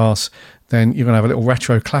Game Pass, then you're going to have a little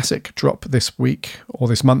retro classic drop this week or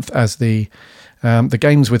this month as the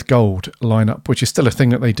Games with Gold lineup, which is still a thing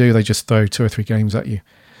that they do. They just throw 2 or 3 games at you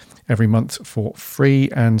every month for free.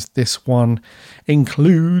 And this one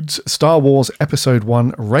includes Star Wars Episode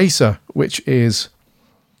 1 Racer, which is...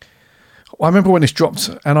 I remember when this dropped,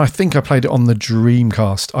 and I think I played it on the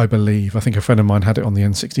Dreamcast, I believe. I think a friend of mine had it on the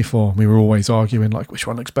N64. We were always arguing, like, which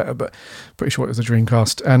one looks better, but pretty sure it was the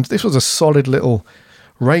Dreamcast. And this was a solid little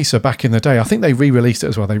racer back in the day. I think they re-released it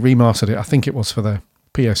as well. They remastered it. I think it was for the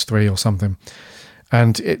PS3 or something.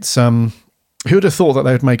 And it's... who would have thought that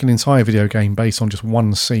they would make an entire video game based on just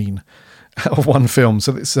one scene of one film?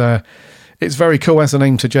 So it's very cool, as the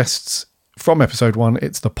name suggests. From Episode 1,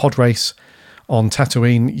 it's the pod race on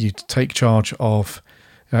Tatooine. You take charge of...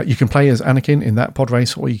 you can play as Anakin in that pod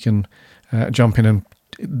race, or you can jump in and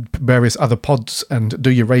various other pods and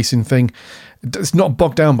do your racing thing. It's not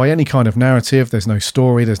bogged down by any kind of narrative. There's no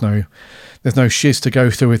story. There's no shiz to go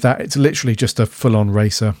through with that. It's literally just a full-on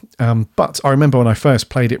racer. But I remember when I first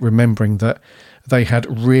played it, remembering that they had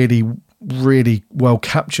really, really well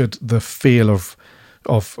captured the feel of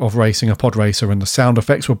racing a pod racer, and the sound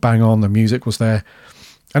effects were bang on. The music was there.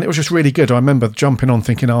 And it was just really good. I remember jumping on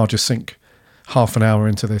thinking, I'll just sink half an hour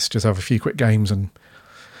into this, just have a few quick games, and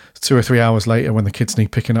 2 or 3 hours later when the kids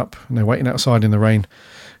need picking up and they're waiting outside in the rain,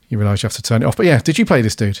 you realise you have to turn it off. But yeah, did you play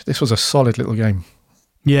this, dude? This was a solid little game.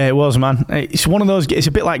 Yeah, it was, man. It's one of those, it's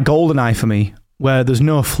a bit like GoldenEye for me, where there's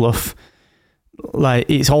no fluff. Like,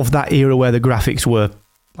 it's of that era where the graphics were,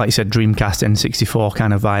 like you said, Dreamcast, N64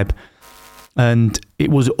 kind of vibe. And it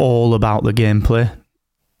was all about the gameplay.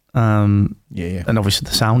 And obviously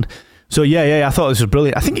the sound. So I thought this was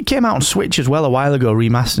brilliant. I think it came out on Switch as well a while ago,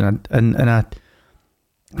 remastered, and I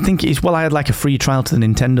think I had like a free trial to the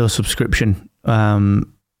Nintendo subscription, and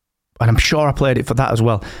I'm sure I played it for that as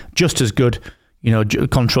well. Just as good,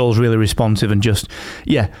 controls really responsive, and just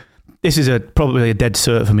this is probably a dead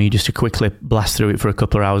cert for me, just to quickly blast through it for a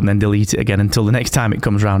couple of hours and then delete it again until the next time it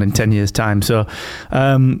comes around in 10 years' time. So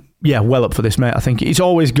well up for this, mate. I think it's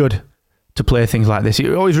always good to play things like this. It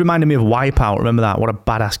always reminded me of Wipeout. Remember that? What a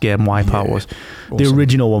badass game Wipeout was. Awesome. The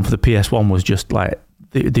original one for the PS1 was just like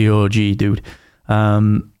the OG, dude.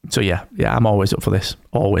 I'm always up for this.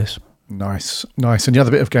 Always. Nice. And the other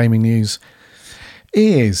bit of gaming news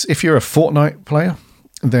is, if you're a Fortnite player,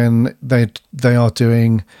 then they are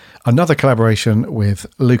doing another collaboration with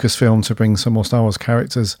Lucasfilm to bring some more Star Wars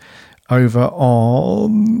characters over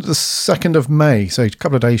on the 2nd of May, so a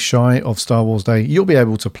couple of days shy of Star Wars Day. You'll be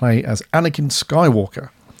able to play as Anakin Skywalker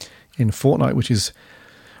in Fortnite, which is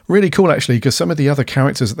really cool, actually, because some of the other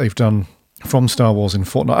characters that they've done from Star Wars in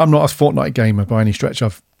Fortnite... I'm not a Fortnite gamer by any stretch.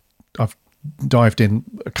 I've dived in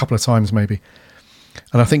a couple of times, maybe.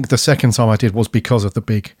 And I think the second time I did was because of the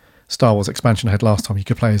big Star Wars expansion I had last time. You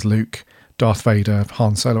could play as Luke, Darth Vader,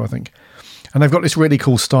 Han Solo, I think. And they've got this really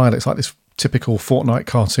cool style. It's like this typical Fortnite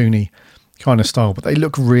cartoony kind of style, but they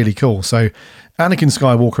look really cool. So Anakin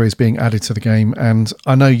Skywalker is being added to the game, and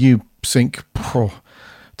I know you sink 2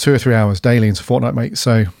 or 3 hours daily into Fortnite, mate.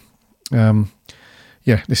 So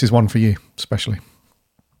this is one for you especially.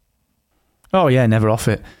 Oh yeah, never off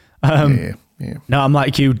it. No, I'm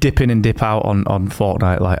like you, dip in and dip out on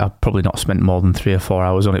Fortnite. Like, I've probably not spent more than 3 or 4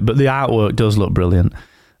 hours on it, but the artwork does look brilliant.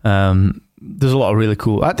 There's a lot of really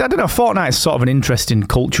cool... I don't know, Fortnite's sort of an interesting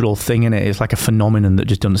cultural thing, in it. It's like a phenomenon that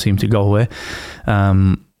just doesn't seem to go away.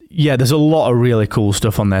 There's a lot of really cool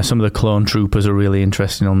stuff on there. Some of the clone troopers are really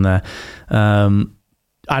interesting on there.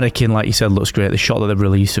 Anakin, like you said, looks great. The shot that they've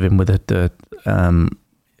released of him with the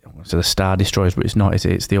Star Destroyers, but it's not, is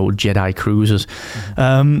it? It's the old Jedi cruisers.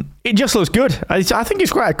 It just looks good. I think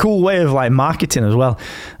it's quite a cool way of like marketing as well.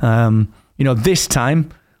 This time,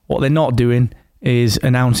 what they're not doing is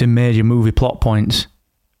announcing major movie plot points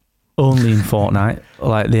only in Fortnite,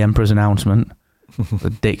 like the Emperor's announcement, the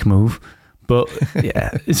dick move. But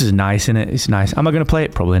this is nice, isn't it? It's nice. Am I going to play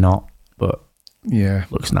it? Probably not, but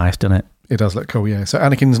looks nice, doesn't it? It does look cool, yeah. So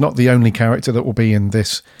Anakin's not the only character that will be in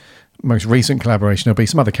this most recent collaboration. There'll be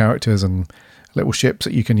some other characters and little ships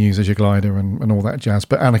that you can use as your glider and all that jazz.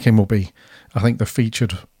 But Anakin will be, I think, the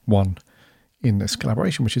featured one in this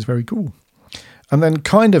collaboration, which is very cool. And then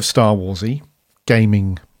kind of Star Wars-y,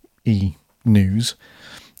 gaming-y news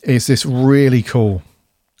is this really cool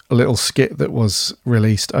little skit that was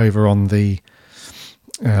released over on the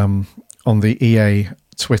EA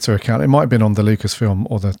Twitter account. It might have been on the Lucasfilm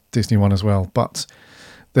or the Disney one as well, but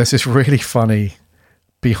there's this really funny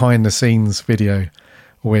behind-the-scenes video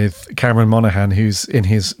with Cameron Monaghan, who's in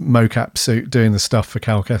his mocap suit doing the stuff for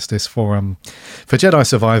Cal Kestis for Jedi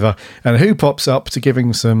Survivor, and who pops up to give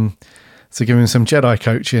him some Jedi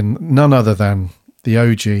coaching, none other than the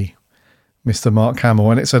OG, Mr. Mark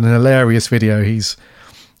Hamill. And it's an hilarious video. He's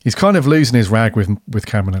kind of losing his rag with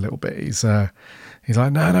Cameron a little bit. he's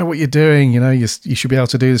like, no, what you're doing, you should be able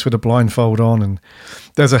to do this with a blindfold on. And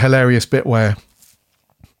there's a hilarious bit where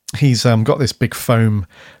he's got this big foam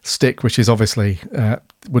stick, which is obviously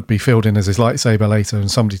would be filled in as his lightsaber later,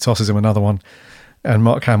 and somebody tosses him another one, and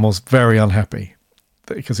Mark Hamill's very unhappy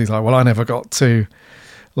because he's like, well, I never got 2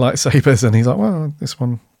 lightsabers, and he's like, well, this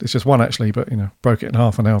one, it's just one actually, but broke it in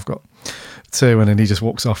half, and now I've got 2, and then he just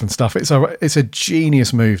walks off and stuff. It's a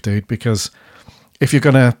genius move, dude, because if you're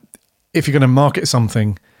gonna market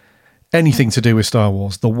something, anything to do with Star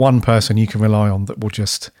Wars, the one person you can rely on that will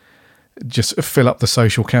just fill up the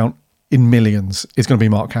social count in millions is going to be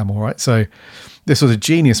Mark Hamill, right? So this was a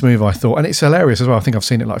genius move, I thought, and it's hilarious as well. I think I've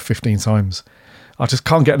seen it like 15 times. I just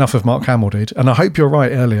can't get enough of Mark Hamill, dude. And I hope you're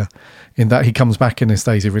right earlier in that he comes back in this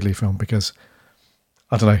Daisy Ridley film, because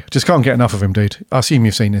I don't know, just can't get enough of him, dude. I assume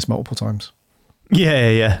you've seen this multiple times.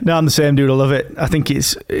 Yeah. No, I'm the same, dude. I love it. I think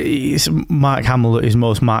it's Mark Hamill that is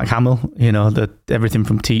most Mark Hamill. Everything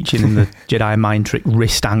from teaching in the Jedi mind trick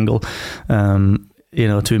wrist angle,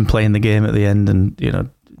 to him playing the game at the end,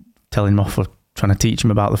 and telling him off for trying to teach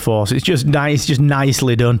him about the Force. It's just nice, just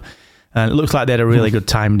nicely done, and it looks like they had a really good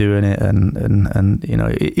time doing it. And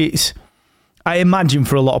it's. I imagine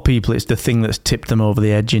for a lot of people, it's the thing that's tipped them over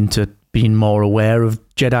the edge into being more aware of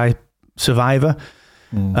Jedi Survivor.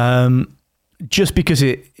 Just because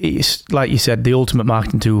it's like you said, the ultimate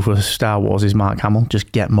marketing tool for Star Wars is Mark Hamill.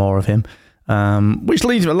 Just get more of him. Which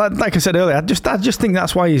leads me, like I said earlier, I just think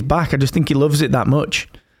that's why he's back. I just think he loves it that much.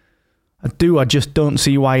 I do. I just don't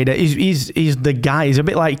see why he's the guy. He's a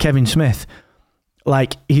bit like Kevin Smith.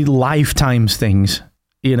 Like, he lifetimes things.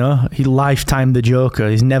 He lifetimed the Joker.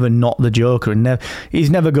 He's never not the Joker, and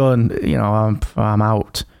he's never going, I'm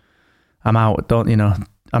out.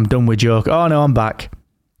 I'm done with Joker. Oh no, I'm back.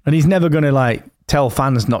 And he's never going to tell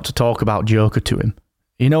fans not to talk about Joker to him.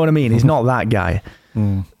 You know what I mean? He's not that guy.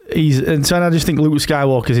 And I just think Luke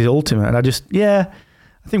Skywalker is his ultimate. And I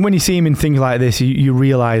think when you see him in things like this, you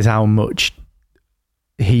realise how much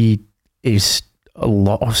he is a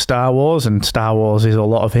lot of Star Wars, and Star Wars is a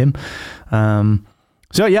lot of him.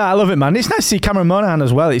 So yeah, I love it, man. It's nice to see Cameron Monaghan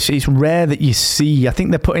as well. It's rare that you see. I think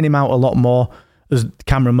they're putting him out a lot more as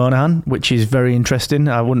Cameron Monaghan, which is very interesting.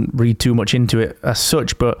 I wouldn't read too much into it as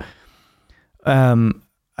such, but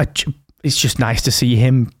it's just nice to see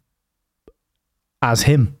him as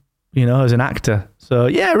him, as an actor. So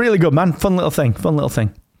yeah, really good, man. Fun little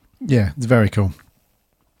thing. Yeah, it's very cool.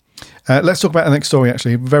 Let's talk about the next story,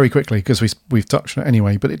 actually, very quickly, because we've touched on it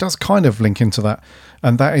anyway, but it does kind of link into that,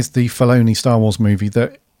 and that is the Filoni Star Wars movie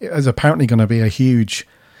that is apparently going to be a huge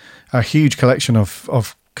collection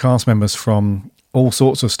of cast members from all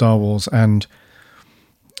sorts of Star Wars. And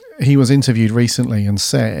he was interviewed recently and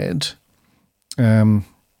said, this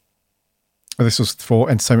was for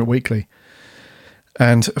Entertainment Weekly,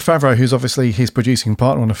 and Favreau, who's obviously his producing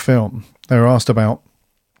partner on the film, they were asked about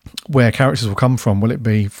where characters will come from. Will it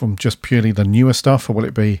be from just purely the newer stuff, or will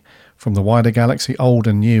it be from the wider galaxy, old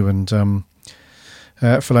and new? And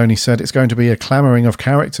Filoni said it's going to be a clamouring of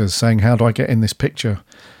characters saying, how do I get in this picture?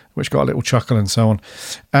 Which got a little chuckle and so on.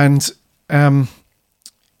 And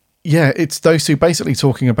it's those two basically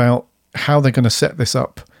talking about how they're going to set this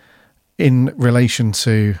up in relation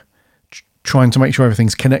to trying to make sure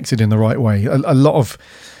everything's connected in the right way. A lot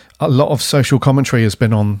of social commentary has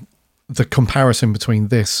been on the comparison between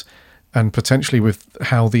this and potentially with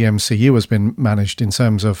how the MCU has been managed, in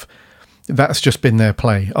terms of that's just been their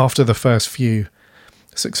play. After the first few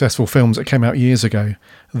successful films that came out years ago,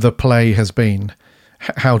 the play has been,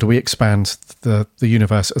 how do we expand the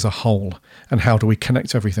universe as a whole, and how do we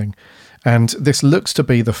connect everything? And this looks to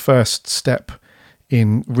be the first step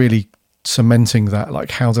in really cementing that,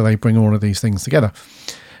 like, how do they bring all of these things together?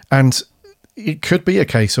 And it could be a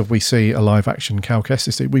case of we see a live action Cal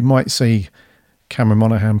Kestis. We might see Cameron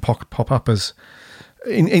Monaghan pop up as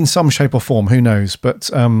in some shape or form. Who knows? But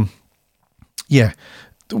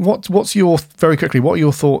what's your, very quickly, what are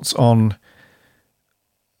your thoughts on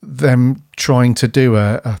them trying to do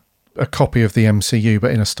a copy of the MCU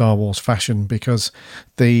but in a Star Wars fashion? Because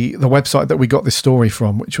the website that we got this story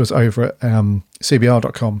from, which was over at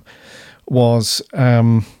cbr.com, was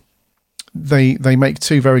they make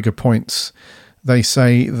two very good points. They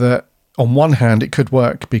say that on one hand it could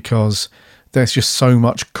work because there's just so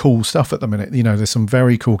much cool stuff at the minute. There's some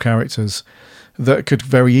very cool characters that could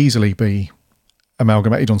very easily be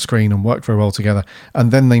amalgamated on screen and work very well together.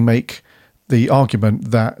 And then they make the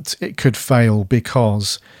argument that it could fail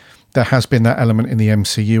because there has been that element in the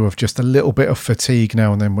MCU of just a little bit of fatigue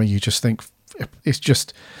now and then, where you just think it's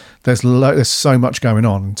just, there's so much going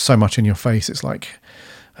on, so much in your face. It's like,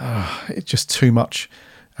 it's just too much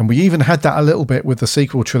And we even had that a little bit with the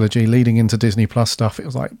sequel trilogy leading into Disney Plus stuff. It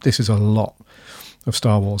was like, this is a lot of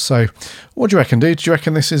Star Wars. So what do you reckon, dude? Do you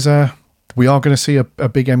reckon this is we are going to see a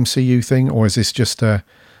big MCU thing, or is this just the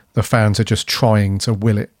fans are just trying to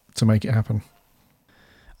will it to make it happen?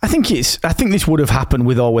 I think this would have happened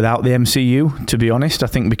with or without the MCU, to be honest. I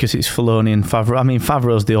think because it's Filoni and Favreau. I mean,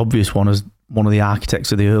 Favreau's the obvious one as one of the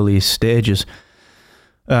architects of the earliest stages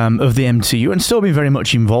of the MCU, and still been very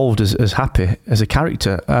much involved as Happy as a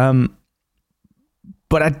character.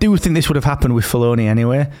 But I do think this would have happened with Filoni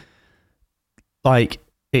anyway. Like,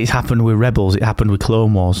 it's happened with Rebels, it happened with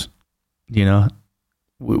Clone Wars. You know,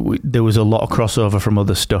 there was a lot of crossover from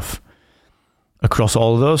other stuff across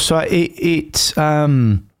all of those. So I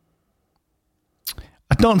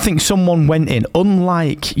don't think someone went in,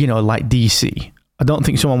 unlike, like DC, I don't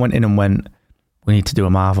think someone went in and went, we need to do a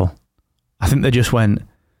Marvel. I think they just went,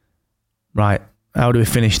 right, how do we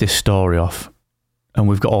finish this story off? And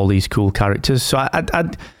we've got all these cool characters. So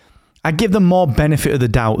I give them more benefit of the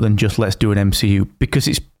doubt than just let's do an MCU, because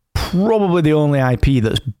it's probably the only IP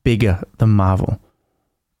that's bigger than Marvel.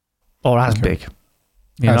 Or as big.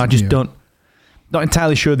 I just not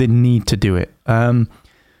entirely sure they need to do it.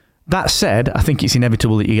 That said, I think it's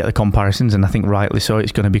inevitable that you get the comparisons, and I think rightly so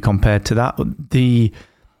it's going to be compared to that. The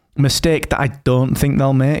mistake that I don't think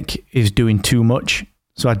they'll make is doing too much.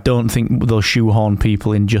 So I don't think they'll shoehorn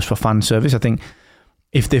people in just for fan service. I think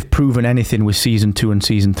if they've proven anything with season 2 and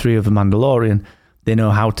season 3 of The Mandalorian, they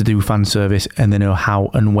know how to do fan service, and they know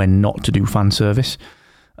how and when not to do fan service.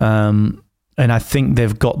 And I think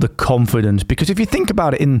they've got the confidence, because if you think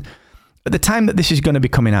about it, at the time that this is going to be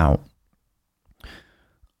coming out,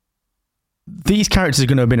 these characters are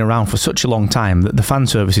going to have been around for such a long time that the fan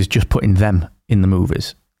service is just putting them in the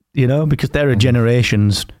movies, because they're a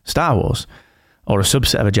generation's Star Wars, or a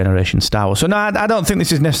subset of a generation's Star Wars. So no, I don't think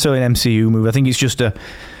this is necessarily an MCU movie. I think it's just a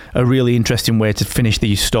really interesting way to finish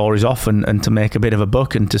these stories off and to make a bit of a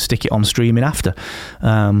buck and to stick it on streaming after,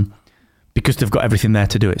 because they've got everything there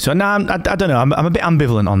to do it. So no, I don't know. I'm a bit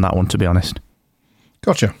ambivalent on that one, to be honest.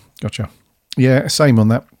 Gotcha. Yeah, same on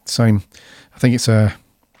that. Same. I think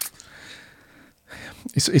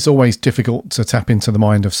it's always difficult to tap into the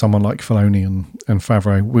mind of someone like Filoni and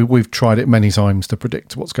Favreau. We've tried it many times to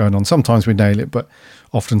predict what's going on. Sometimes we nail it, but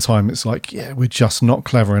oftentimes it's like, yeah, we're just not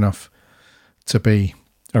clever enough to be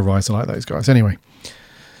a writer like those guys. Anyway,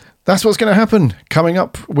 that's what's going to happen coming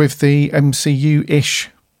up with the MCU-ish,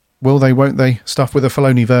 will they, won't they, stuff with the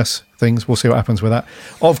Filoni-verse things. We'll see what happens with that.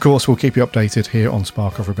 Of course, we'll keep you updated here on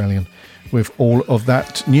Spark of Rebellion with all of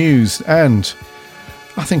that news. And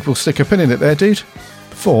I think we'll stick a pin in it there, dude,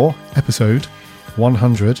 for episode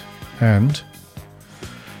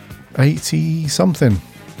 180-something.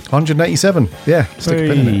 187. Yeah, stick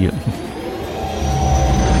a pin in it.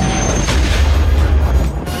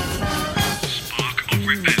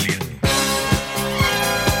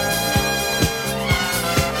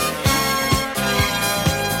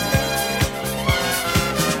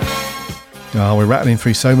 Oh, we're rattling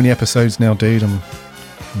through so many episodes now, dude. I'm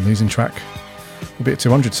losing track. We'll be at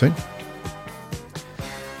 200 soon.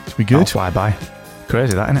 It'll be good. I'll fly by.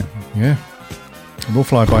 Crazy, that, isn't it? Yeah. We'll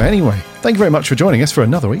fly by anyway. Thank you very much for joining us for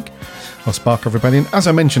another week of Spark of Rebellion. As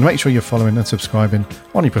I mentioned, make sure you're following and subscribing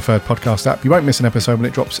on your preferred podcast app. You won't miss an episode when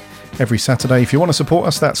it drops every Saturday. If you want to support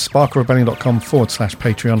us, that's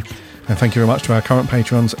sparkofrebellion.com/Patreon. And thank you very much to our current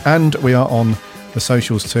Patreons. And we are on the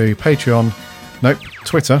socials too.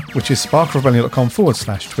 Twitter, which is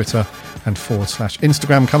sparkofrebellion.com/Twitter and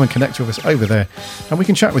 /Instagram. Come and connect with us over there, and we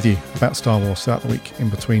can chat with you about Star Wars throughout the week in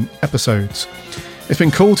between episodes. It's been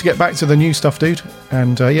cool to get back to the new stuff, dude.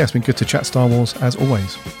 And it's been good to chat Star Wars as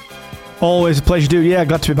always. Always a pleasure, dude. Yeah,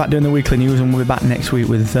 glad to be back doing the weekly news, and we'll be back next week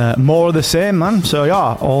with more of the same, man. So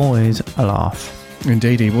yeah, always a laugh.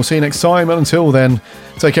 Indeedy. We'll see you next time. And until then,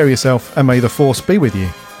 take care of yourself, and may the Force be with you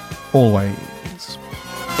always.